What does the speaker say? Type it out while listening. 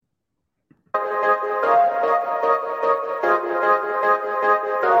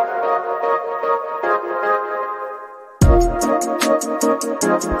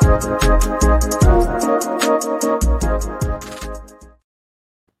Hey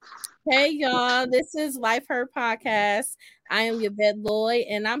y'all, this is Life Her Podcast. I am Yvette Lloyd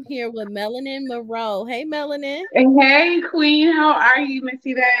and I'm here with Melanin Monroe. Hey Melanin. Hey, Queen, how are you,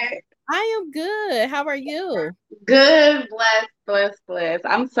 Missy? That I am good. How are you? good, blessed.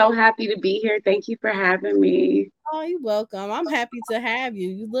 I'm so happy to be here. Thank you for having me. Oh, you're welcome. I'm happy to have you.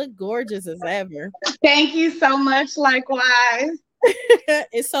 You look gorgeous as ever. Thank you so much. Likewise,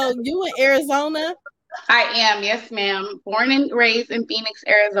 And so you in Arizona? I am. Yes, ma'am. Born and raised in Phoenix,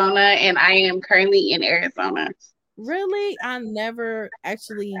 Arizona, and I am currently in Arizona. Really? I never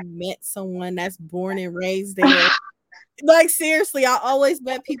actually met someone that's born and raised there. Like seriously, I always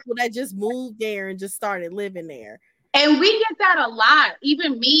met people that just moved there and just started living there. And we get that a lot.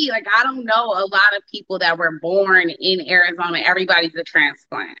 Even me, like I don't know a lot of people that were born in Arizona. Everybody's a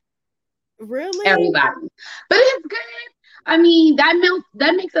transplant. Really? Everybody. But it's good. I mean,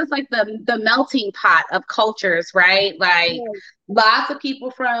 that makes us like the melting pot of cultures, right? Like Yeah. lots of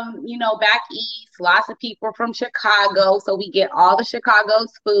people from, back east, lots of people from Chicago. So we get all the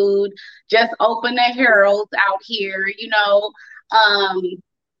Chicago's food. Just open the Harold's out here. Um,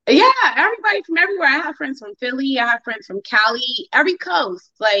 yeah, everybody from everywhere. I have friends from Philly, I have friends from Cali, every coast.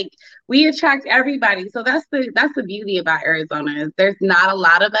 Like we attract everybody. So that's the beauty about Arizona is there's not a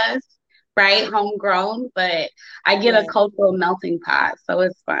lot of us, right? Homegrown, but I get a Yeah. cultural melting pot, so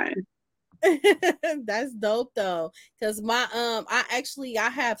it's fun. That's dope though. Cause I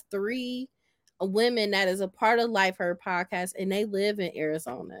have three women that is a part of Life Her podcast and they live in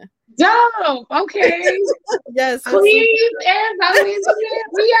Arizona. Dope. Okay. Yes, I'm super Queens, Arizona,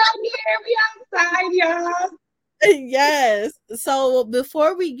 we out here, we outside, y'all. yes. So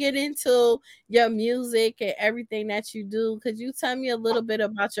before we get into your music and everything that you do, could you tell me a little bit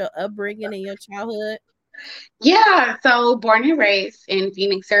about your upbringing and your childhood? Yeah, so born and raised in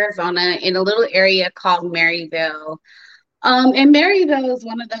Phoenix, Arizona, in a little area called Maryville. And Maryville is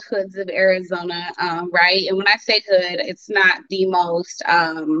one of the hoods of Arizona, right? And when I say hood, it's not the most,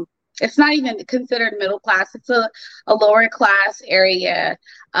 it's not even considered middle class. It's a lower class area.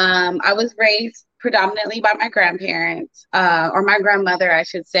 I was raised predominantly by my grandparents, or my grandmother, I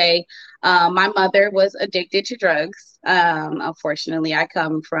should say. My mother was addicted to drugs. Unfortunately, I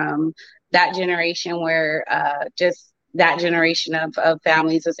come from that generation where just that generation of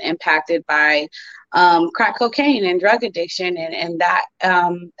families was impacted by crack cocaine and drug addiction and that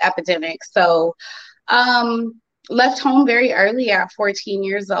epidemic. So, um, left home very early at 14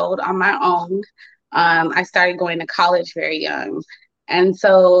 years old on my own. I started going to college very young. And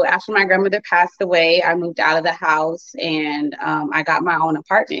so, after my grandmother passed away, I moved out of the house and I got my own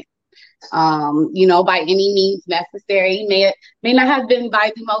apartment. By any means necessary. May not have been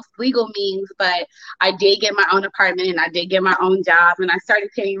by the most legal means, but I did get my own apartment and I did get my own job and I started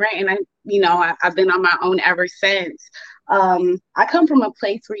paying rent and I've been on my own ever since. I come from a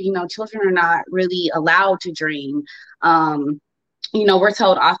place where, children are not really allowed to dream. We're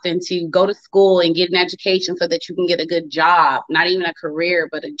told often to go to school and get an education so that you can get a good job, not even a career,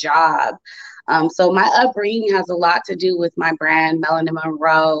 but a job. So my upbringing has a lot to do with my brand, Melanin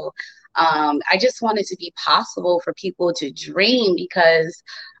Monroe. I just want it to be possible for people to dream because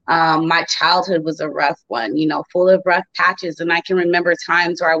my childhood was a rough one, full of rough patches. And I can remember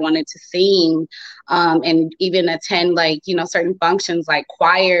times where I wanted to sing and even attend certain functions like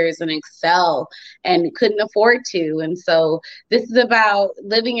choirs and excel and couldn't afford to. And so this is about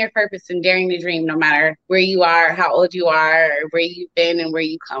living your purpose and daring to dream no matter where you are, how old you are, or where you've been and where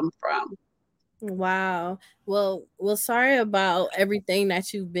you come from. Wow. Well, sorry about everything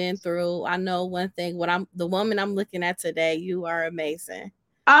that you've been through. I know one thing, what I'm the woman I'm looking at today, you are amazing.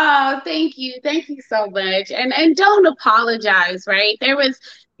 Oh, thank you. Thank you so much. And don't apologize, right? There was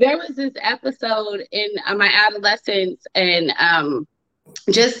this episode in my adolescence and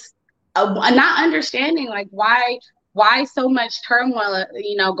just not understanding like why so much turmoil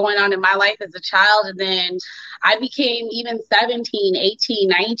going on in my life as a child, and then I became even 17, 18,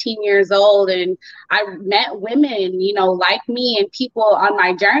 19 years old and I met women like me and people on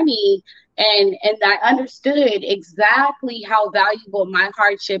my journey, and I understood exactly how valuable my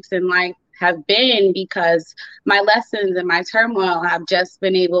hardships in life have been because my lessons and my turmoil have just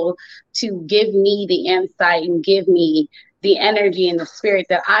been able to give me the insight and give me the energy and the spirit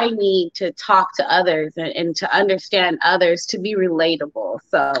that I need to talk to others and to understand others to be relatable.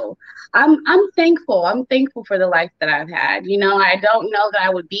 So I'm thankful. I'm thankful for the life that I've had. I don't know that I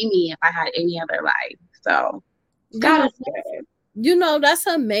would be me if I had any other life. So You God know, is good. that's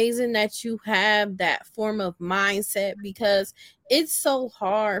amazing that you have that form of mindset because it's so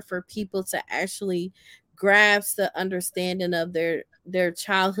hard for people to actually grasp the understanding of their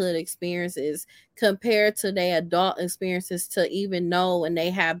childhood experiences compared to their adult experiences to even know, and they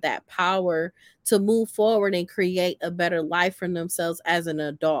have that power to move forward and create a better life for themselves as an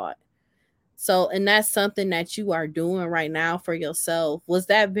adult. So, and that's something that you are doing right now for yourself. Was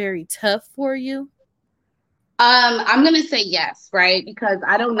that very tough for you? I'm gonna say yes, right? Because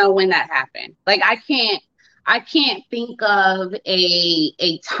I don't know when that happened. Like I can't think of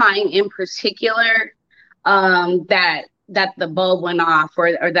a time in particular that the bulb went off,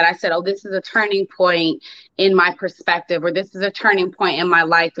 or that I said, oh, this is a turning point in my perspective, or this is a turning point in my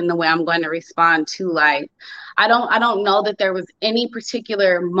life and the way I'm going to respond to life. I don't know that there was any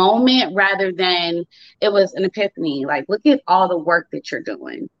particular moment, rather than it was an epiphany. Like, look at all the work that you're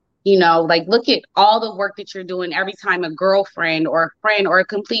doing. Like, look at all the work that you're doing. Every time a girlfriend or a friend or a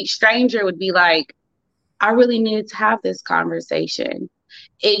complete stranger would be like, I really needed to have this conversation.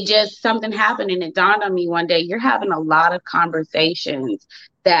 It just, something happened and it dawned on me one day, you're having a lot of conversations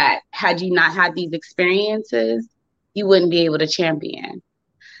that, had you not had these experiences, you wouldn't be able to champion.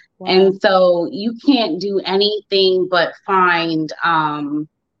 Wow. And so you can't do anything but um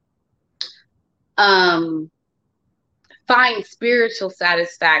find spiritual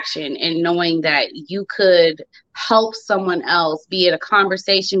satisfaction in knowing that you could help someone else, be it a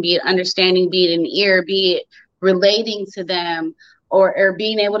conversation, be it understanding, be it an ear, be it relating to them, or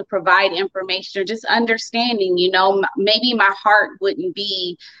being able to provide information, or just understanding. Maybe my heart wouldn't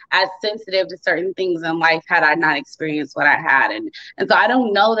be as sensitive to certain things in life had I not experienced what I had. And so I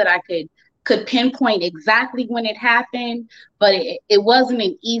don't know that I could pinpoint exactly when it happened, but it wasn't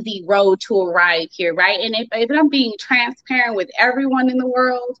an easy road to arrive here, right? And if I'm being transparent with everyone in the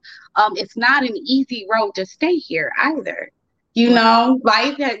world, it's not an easy road to stay here either.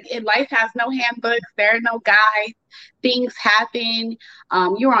 Life has no handbooks. There are no guides. Things happen.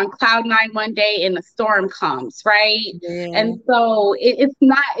 You're on cloud nine one day and the storm comes, right? Yeah. And so it's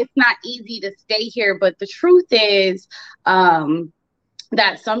not easy to stay here. But the truth is,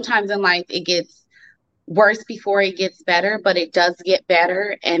 that sometimes in life it gets worse before it gets better, but it does get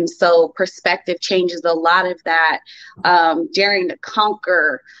better. And so perspective changes a lot of that. Daring to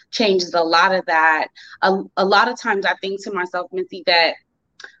conquer changes a lot of that. A lot of times I think to myself, Missy, that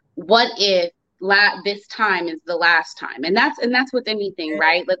what if this time is the last time? And that's with anything,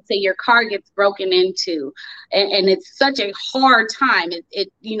 right? Let's say your car gets broken into, and it's such a hard time.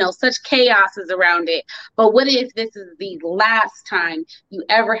 Such chaos is around it. But what if this is the last time you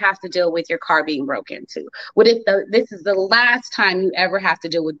ever have to deal with your car being broken into? What if this is the last time you ever have to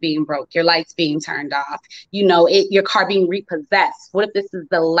deal with being broke, your lights being turned off, your car being repossessed? What if this is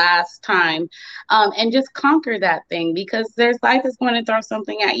the last time? And just conquer that thing, because life is going to throw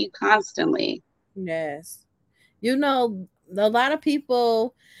something at you constantly. Yes. A lot of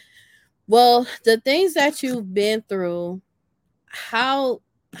people, well, the things that you've been through, how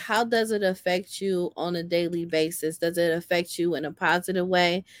does it affect you on a daily basis? Does it affect you in a positive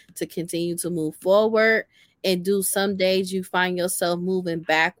way to continue to move forward? And do some days you find yourself moving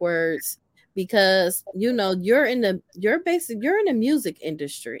backwards because you're in the music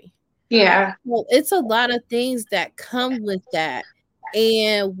industry? Yeah. Well, it's a lot of things that come with that.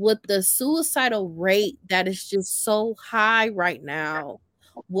 And with the suicidal rate that is just so high right now,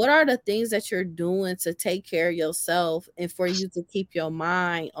 what are the things that you're doing to take care of yourself and for you to keep your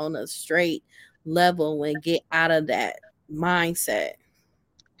mind on a straight level and get out of that mindset?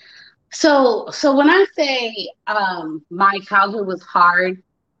 So when I say my childhood was hard,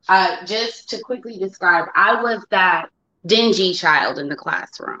 just to quickly describe, I was that dingy child in the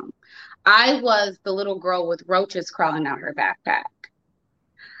classroom. I was the little girl with roaches crawling out her backpack.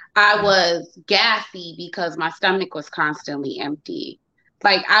 I was gassy because my stomach was constantly empty.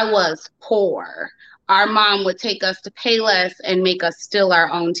 Like, I was poor. Our mom would take us to Payless and make us steal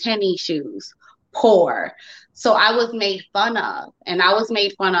our own tennis shoes. Poor. So I was made fun of, and I was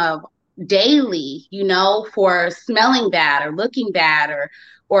made fun of daily, for smelling bad or looking bad,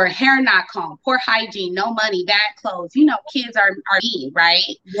 or hair not combed, poor hygiene, no money, bad clothes. Kids are mean,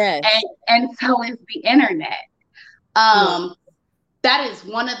 right? Yes. And so is the internet. That is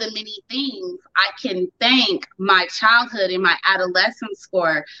one of the many things I can thank my childhood and my adolescence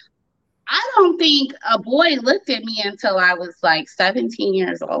for. I don't think a boy looked at me until I was like 17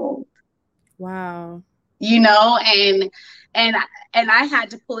 years old. Wow. And I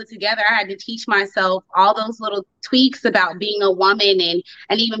had to pull it together. I had to teach myself all those little tweaks about being a woman, and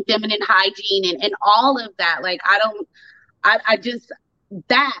even feminine hygiene, and all of that. Like, I just,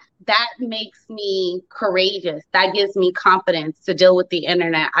 that makes me courageous. That gives me confidence to deal with the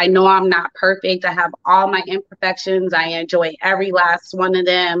internet. I know I'm not perfect. I have all my imperfections. I enjoy every last one of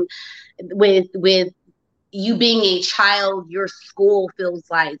them with you being a child, your school feels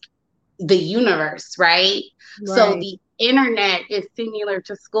like the universe, right? So Right. the internet is similar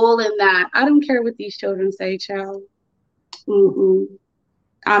to school in that I don't care what these children say, child. Mm-mm.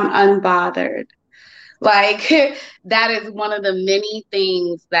 I'm unbothered. Like that is one of the many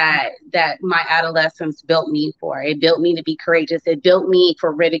things that my adolescence built me for. It built me to be courageous. It built me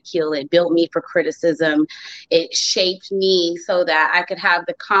for ridicule. It built me for criticism. It shaped me so that I could have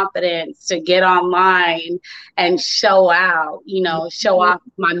the confidence to get online and show out, show off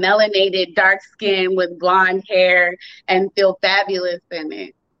my melanated dark skin with blonde hair and feel fabulous in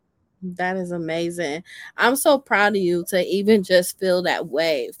it. That is amazing. I'm so proud of you to even just feel that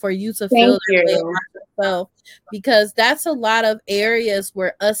way, for you to feel Thank that way you. about yourself, because that's a lot of areas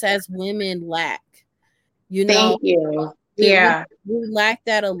where us as women lack. You know, Thank you. we, we, Yeah. we lack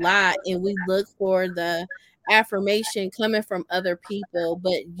that a lot, and we look for the affirmation coming from other people,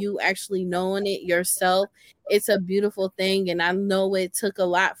 but you actually knowing it yourself, it's a beautiful thing. And I know it took a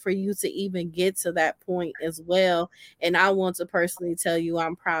lot for you to even get to that point as well. And I want to personally tell you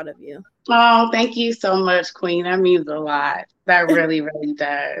I'm proud of you. Oh, thank you so much, Queen. That means a lot. That really, really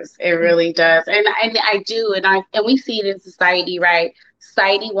does. It really does. And I do, and we see it in society, right?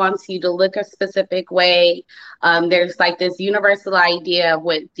 Society wants you to look a specific way. There's like this universal idea of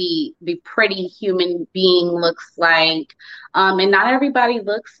what the pretty human being looks like. And not everybody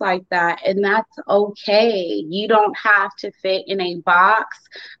looks like that, and that's okay. You don't have to fit in a box.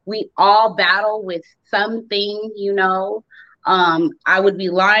 We all battle with something. I would be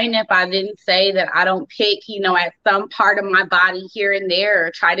lying if I didn't say that I don't pick, at some part of my body here and there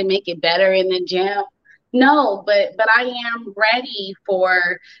or try to make it better in the gym. No, but I am ready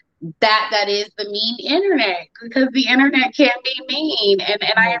for that is the mean internet, because the internet can be mean, and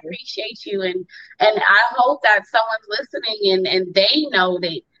I appreciate you, and I hope that someone's listening and they know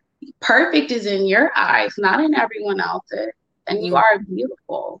that perfect is in your eyes, not in everyone else's, and you Mm, are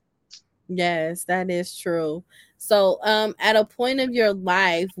beautiful. yes, that is true. So, at a point of your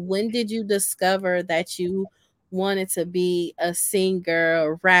life, when did you discover that you wanted to be a singer,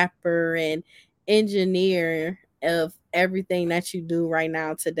 a rapper, and engineer of everything that you do right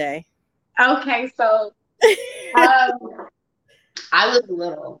now today? Okay, so um I was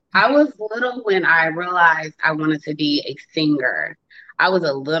little. I was little when I realized I wanted to be a singer. I was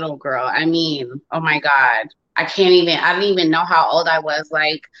a little girl. I mean, oh my God. I didn't even know how old I was.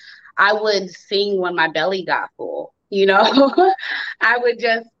 Like, I would sing when my belly got full. I would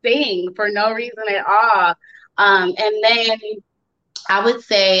just sing for no reason at all. And then I would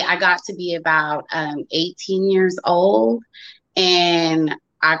say I got to be about 18 years old, and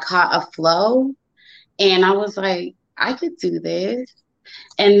I caught a flow, and I was like, I could do this.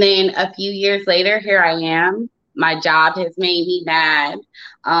 And then a few years later, here I am. My job has made me mad.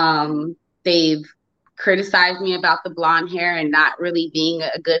 They've criticized me about the blonde hair and not really being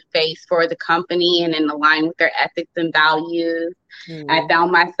a good face for the company and in line with their ethics and values. I Mm.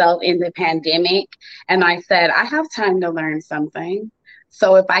 found myself in the pandemic, and I said, I have time to learn something.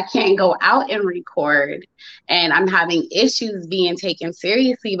 So if I can't go out and record, and I'm having issues being taken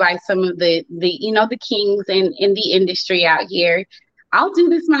seriously by some of the kings in the industry out here, I'll do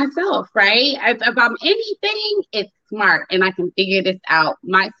this myself, right? If I'm anything, it's smart and I can figure this out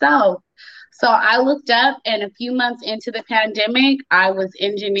myself. So I looked up, and a few months into the pandemic, I was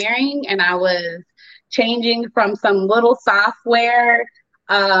engineering, and I was changing from um, some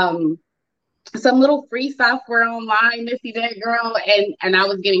little free software online, Missy that girl, and I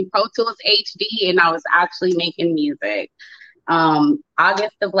was getting Pro Tools HD, and I was actually making music.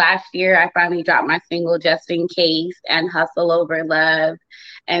 August of last year, I finally dropped my single Just in Case and Hustle Over Love.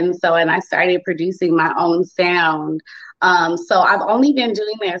 And I started producing my own sound. So I've only been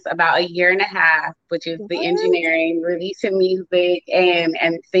doing this about a year and a half, which is the What? engineering, releasing music and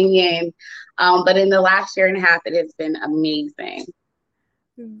singing. But in the last year and a half, it has been amazing.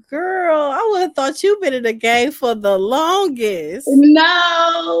 Girl, I would have thought you've been in the game for the longest.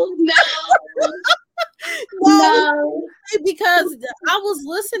 No, no, No, no. because I was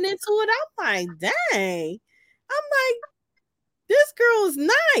listening to it. I'm like, dang. I'm like, this girl is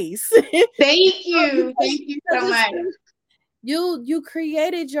nice. Thank because you. Thank you so it's much. you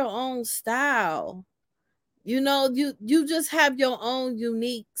created your own style. You just have your own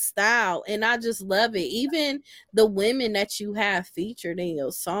unique style, and I just love it. Even the women that you have featured in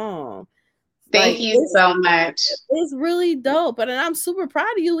your song, Thank like you so much. it's really dope. But I'm super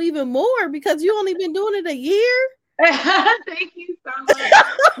proud of you even more because you only been doing it a year. Thank you so much.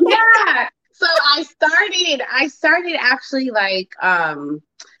 Yeah. So I started actually like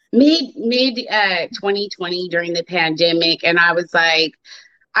mid 2020 during the pandemic, and I was like,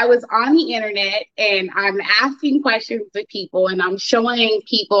 I was on the internet and I'm asking questions to people and I'm showing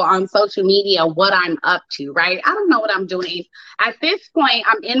people on social media what I'm up to, right? I don't know what I'm doing. At this point,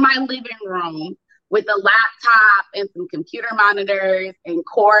 I'm in my living room with a laptop and some computer monitors and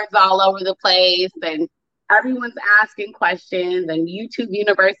cords all over the place, and everyone's asking questions, and YouTube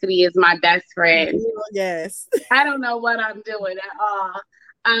University is my best friend. Yes. I don't know what I'm doing at all.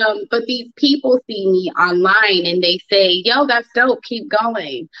 But these people see me online and they say, yo, that's dope. Keep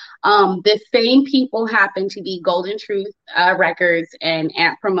going. The same people happen to be Golden Truth Records and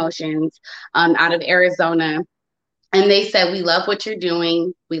Amp Promotions out of Arizona. And they said, we love what you're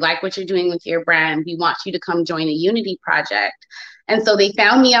doing. We like what you're doing with your brand. We want you to come join a Unity project. And so they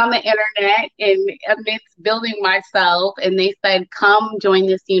found me on the internet and amidst building myself. And they said, come join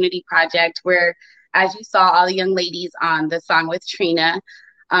this Unity project where, as you saw, all the young ladies on the song with Trina,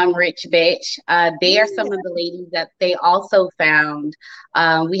 Rich Bitch, they are some of the ladies that they also found.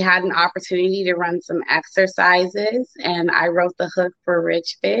 We had an opportunity to run some exercises and I wrote the hook for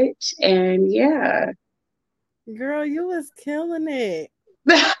Rich Bitch. And yeah. Girl, you was killing it.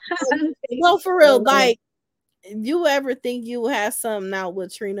 No, for real. Like, you ever think you have something out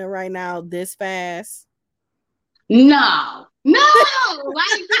with Trina right now this fast? No. Like, what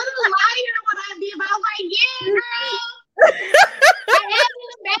a liar would I be about? Like, yeah, girl. I had it in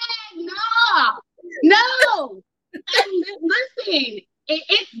the bag. No. And listen,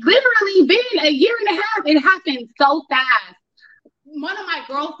 it's literally been a year and a half. It happened so fast. One of my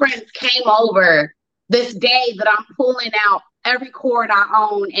girlfriends came over this day that I'm pulling out every cord I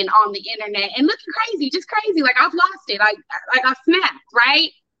own and on the internet and looking crazy, just crazy. Like I've lost it. Like I snapped, right?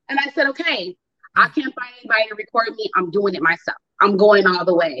 And I said, okay, I can't find anybody to record me. I'm doing it myself. I'm going all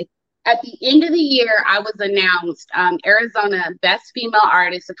the way. At the end of the year, I was announced Arizona Best Female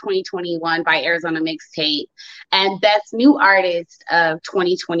Artist of 2021 by Arizona Mixtape and Best New Artist of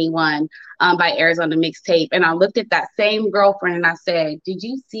 2021 by Arizona Mixtape. And I looked at that same girlfriend and I said, did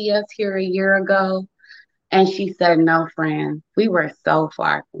you see us here a year ago? And she said, no, friend, we were so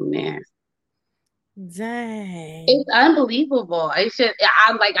far from this. Dang. It's unbelievable. I get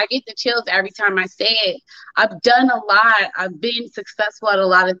the chills every time I say it. I've done a lot. I've been successful at a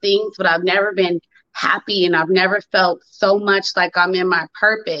lot of things, but I've never been happy and I've never felt so much like I'm in my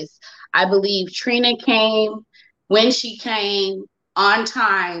purpose. I believe Trina came when she came on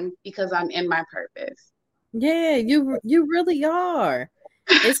time because I'm in my purpose. Yeah, you really are.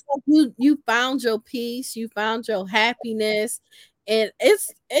 It's like you found your peace, you found your happiness, and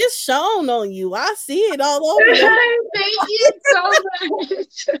it's shown on you. I see it all over you. Thank you so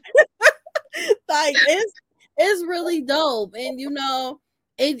much. Like it's really dope. And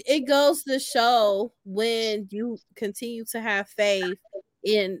it goes to show when you continue to have faith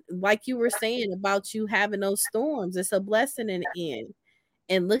in, like you were saying about you having those storms, it's a blessing in the end.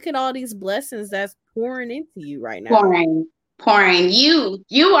 And look at all these blessings that's pouring into you right now. Pouring.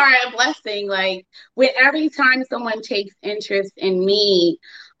 You are a blessing. Like with every time someone takes interest in me,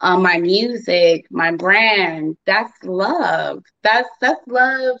 my music, my brand, that's love. That's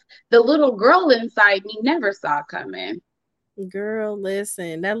love. The little girl inside me never saw coming. Girl,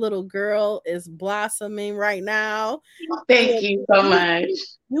 listen, that little girl is blossoming right now. Thank you so much.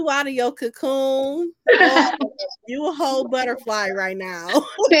 You out of your cocoon. You a whole butterfly right now.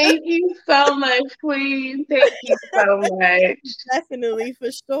 Thank you so much, Queen. Thank you so much. Definitely, for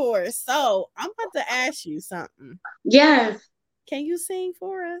sure. So I'm about to ask you something. Yes. Can you sing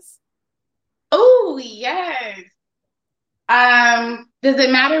for us? Oh, yes. Does it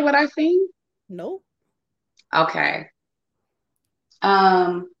matter what I sing? Nope. Okay.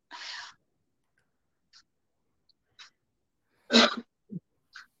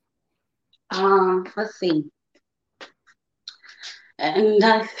 Let's see. And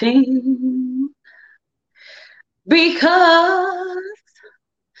I think because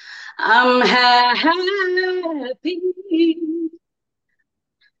I'm happy,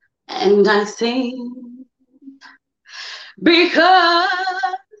 and I sing because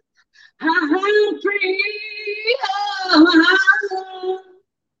I'm free. Oh, I'm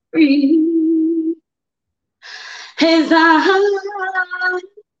free. As I'm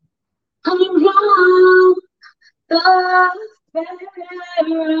wrong, the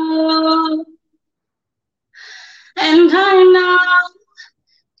sparrow, and I know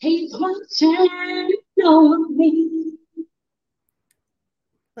He's watching over me.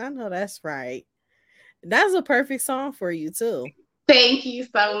 I know that's right. That's a perfect song for you too. Thank you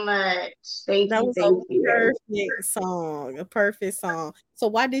so much. Thank That you. was a Thank you. perfect song. A perfect song. So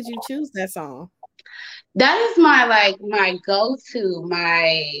why did you choose that song? That is my go-to,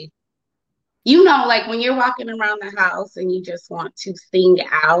 Like when you're walking around the house and you just want to sing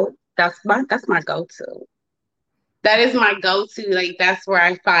out, that's my go-to. That is my go-to. Like that's where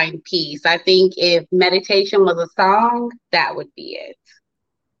I find peace. I think if meditation was a song, that would be it.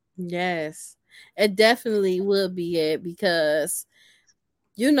 Yes, it definitely would be it because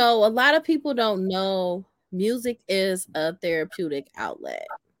a lot of people don't know music is a therapeutic outlet.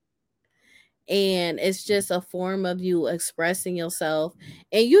 And it's just a form of you expressing yourself.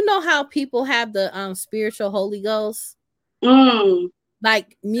 And you know how people have the spiritual Holy Ghost? Mm,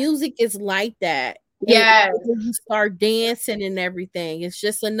 Like music is like that. And yes. when you start dancing and everything, it's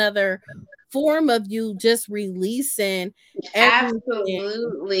just another form of you just releasing everything.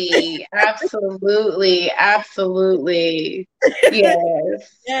 Absolutely. Absolutely. Absolutely.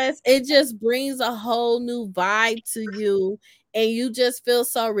 Yes. Yes, it just brings a whole new vibe to you and you just feel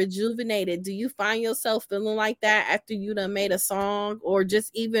so rejuvenated. Do you find yourself feeling like that after you done made a song or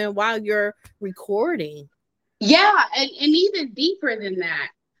just even while you're recording? Yeah, and even deeper than that,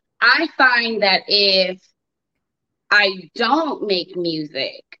 I find that if I don't make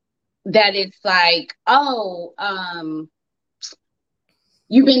music, that it's like, oh,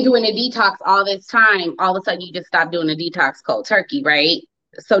 you've been doing a detox all this time. All of a sudden, you just stop doing a detox cold turkey, right?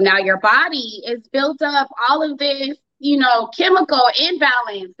 So now your body is built up all of this, chemical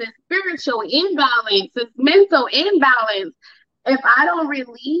imbalance, this spiritual imbalance, this mental imbalance. If I don't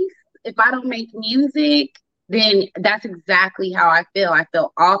release, if I don't make music, then that's exactly how I feel. I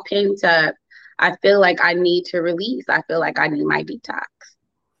feel all pent up. I feel like I need to release. I feel like I need my detox.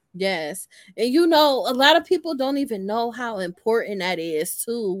 Yes. And a lot of people don't even know how important that is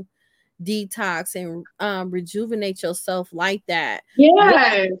to detox and rejuvenate yourself like that. What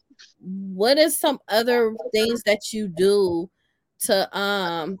Yeah. what is some other things that you do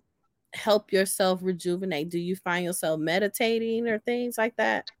to help yourself rejuvenate? Do you find yourself meditating or things like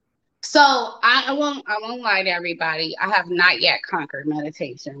that? So I won't lie to everybody. I have not yet conquered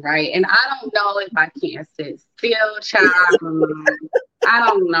meditation, right? And I don't know if I can sit still, child. I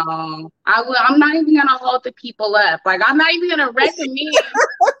don't know. I'm not even gonna hold the people up. Like I'm not even gonna recommend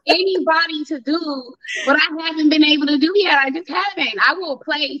anybody to do what I haven't been able to do yet. I just haven't. I will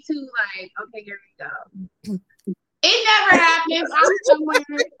play too, like, okay, here we go. It never happens. I'm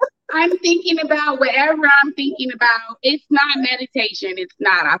somewhere. I'm thinking about whatever I'm thinking about. It's not meditation. It's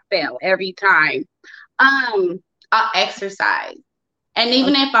not. I fail every time. I'll exercise. And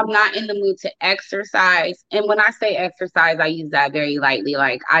even if I'm not in the mood to exercise, and when I say exercise, I use that very lightly.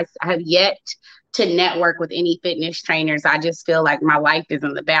 Like I have yet to network with any fitness trainers. I just feel like my life is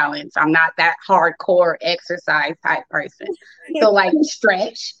in the balance. I'm not that hardcore exercise type person. So like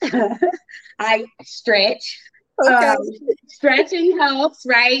stretch. I stretch. Okay. Um, Stretching helps,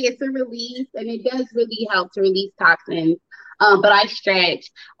 right? It's a release, and it does really help to release toxins. But I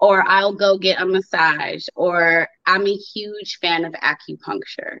stretch, or I'll go get a massage, or I'm a huge fan of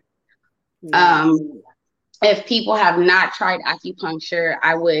acupuncture. Nice. Um, if people have not tried acupuncture,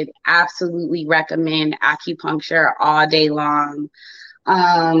 I would absolutely recommend acupuncture all day long.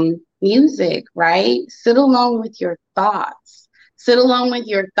 Music, right? Sit alone with your thoughts. Sit alone with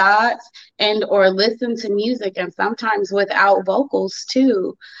your thoughts and or listen to music and sometimes without vocals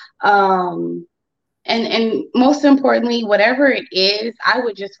too. Um, and most importantly, whatever it is, I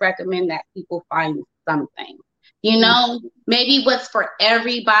would just recommend that people find something. Maybe what's for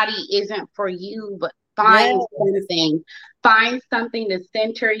everybody isn't for you, but Yeah, find something to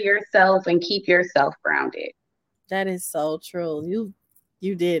center yourself and keep yourself grounded. that is so true.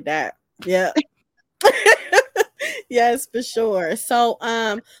 You did that. Yeah. Yes, for sure. So,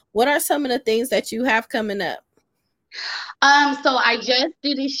 what are some of the things that you have coming up? So I just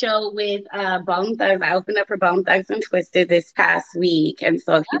did a show with Bone Thugs. I opened up for Bone Thugs and Twisted this past week. And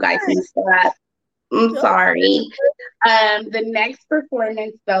so if you guys missed that, I'm sorry. The next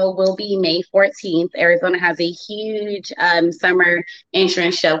performance though will be May 14th. Arizona has a huge summer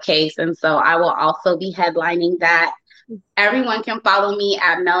insurance showcase. And so I will also be headlining that. Everyone can follow me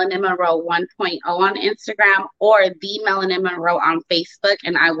at Melanin Monroe 1.0 on Instagram or the Melanin Monroe on Facebook,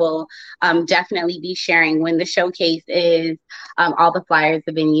 and I will definitely be sharing when the showcase is, all the flyers,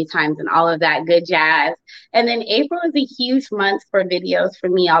 the venue times, and all of that good jazz. And then April is a huge month for videos for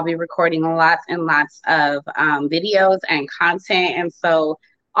me. I'll be recording lots and lots of videos and content, and so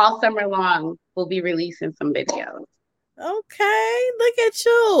all summer long we'll be releasing some videos. Okay, look at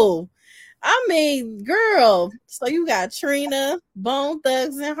you. I mean, girl. So you got Trina, Bone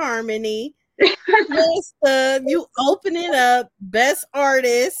Thugs and Harmony. You open it up, best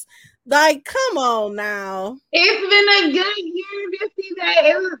artist. Like, come on now. It's been a good year to see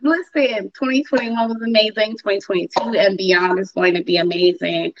that. Listen, 2021 was amazing. 2022 and beyond is going to be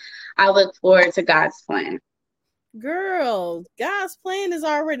amazing. I look forward to God's plan. Girl, God's plan is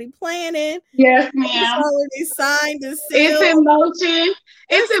already planning. Yes, It's ma'am. already signed and It's sealed. in motion.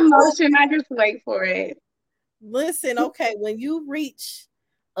 It's in motion. I just wait for it. Listen, okay, when you reach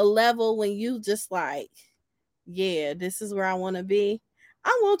a level when you just like, yeah, this is where I want to be,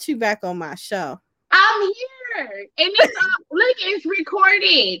 I want you back on my show. I'm here, and it's look, it's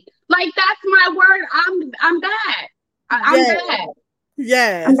recorded. Like that's my word. I'm back. I'm Yes. back.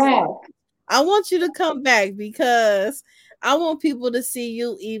 Yes. I'm back. I want you to come back because I want people to see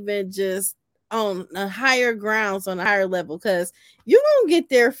you even just on a higher grounds, on a higher level, because you're going to get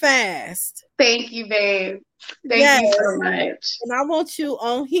there fast. Thank you, babe. Thank you so much. And I want you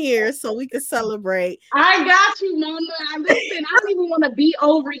on here so we can celebrate. I got you, Mama. Listen, I don't even want to be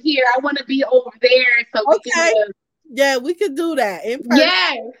over here. I want to be over there so we can live. Yeah, we could do that in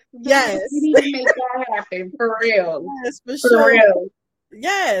person. Yes. We need to make that happen for real. Yes, for sure. Real.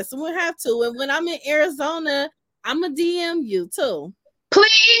 Yes, we'll have to. And when I'm in Arizona, I'm going to DM you too.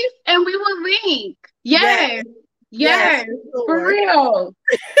 Please, and we will link. Yes. For real.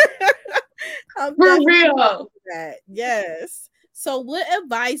 For real. Yes. So what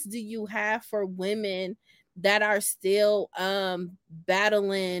advice do you have for women that are still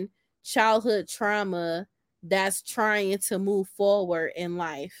battling childhood trauma that's trying to move forward in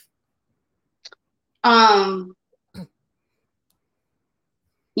life?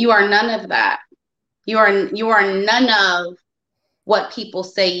 You are none of that. You are none of what people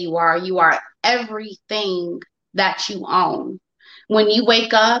say you are. You are everything that you own. When you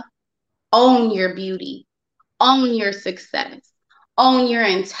wake up, own your beauty, own your success, own your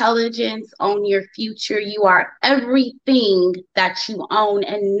intelligence, own your future. You are everything that you own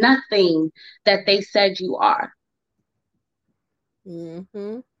and nothing that they said you are.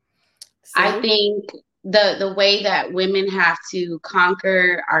 Mm-hmm. I think the way that women have to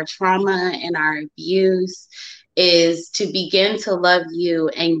conquer our trauma and our abuse is to begin to love you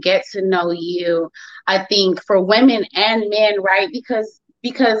and get to know you. I think for women and men, right? Because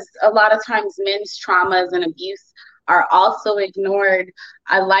a lot of times men's traumas and abuse are also ignored.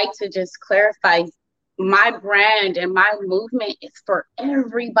 I like to just clarify my brand and my movement is for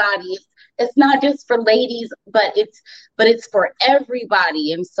everybody. It's not just for ladies, but it's for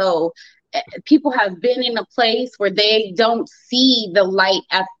everybody. And so people have been in a place where they don't see the light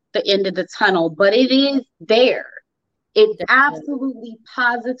at the end of the tunnel, but it is there. It absolutely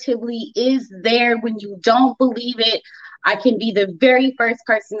positively is there. When you don't believe it, I can be the very first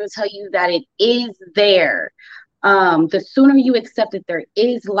person to tell you that it is there. The sooner you accept that there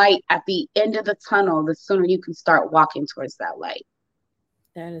is light at the end of the tunnel, the sooner you can start walking towards that light.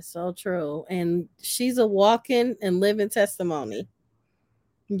 That is so true. And she's a walking and living testimony.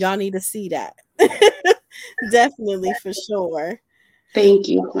 Y'all need to see that. Definitely, for sure. Thank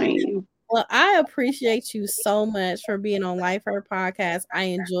you, Queen. Well, I appreciate you so much for being on Life Her Podcast. I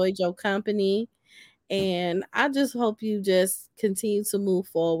enjoyed your company. And I just hope you just continue to move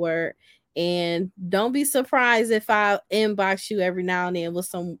forward. And don't be surprised if I inbox you every now and then with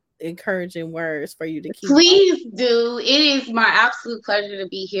some encouraging words for you to keep. Please do. It is my absolute pleasure to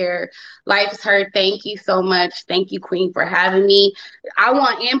be here. Life's Her. Thank you so much. Thank you, Queen, for having me. I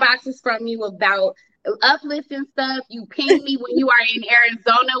want inboxes from you about uplifting stuff. You ping me when you are in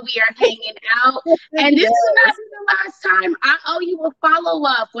Arizona. We are hanging out. And this will not be the last time. I owe you a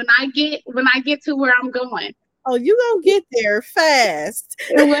follow-up when I get to where I'm going. Oh, you gonna get there fast.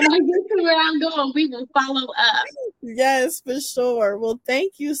 And when I get to where I'm going, we will follow up. Yes, for sure. Well,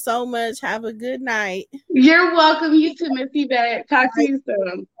 thank you so much. Have a good night. You're welcome. You too, Miss Yvette. Talk to you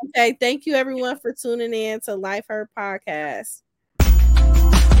soon. Okay, thank you everyone for tuning in to Life Her Podcast.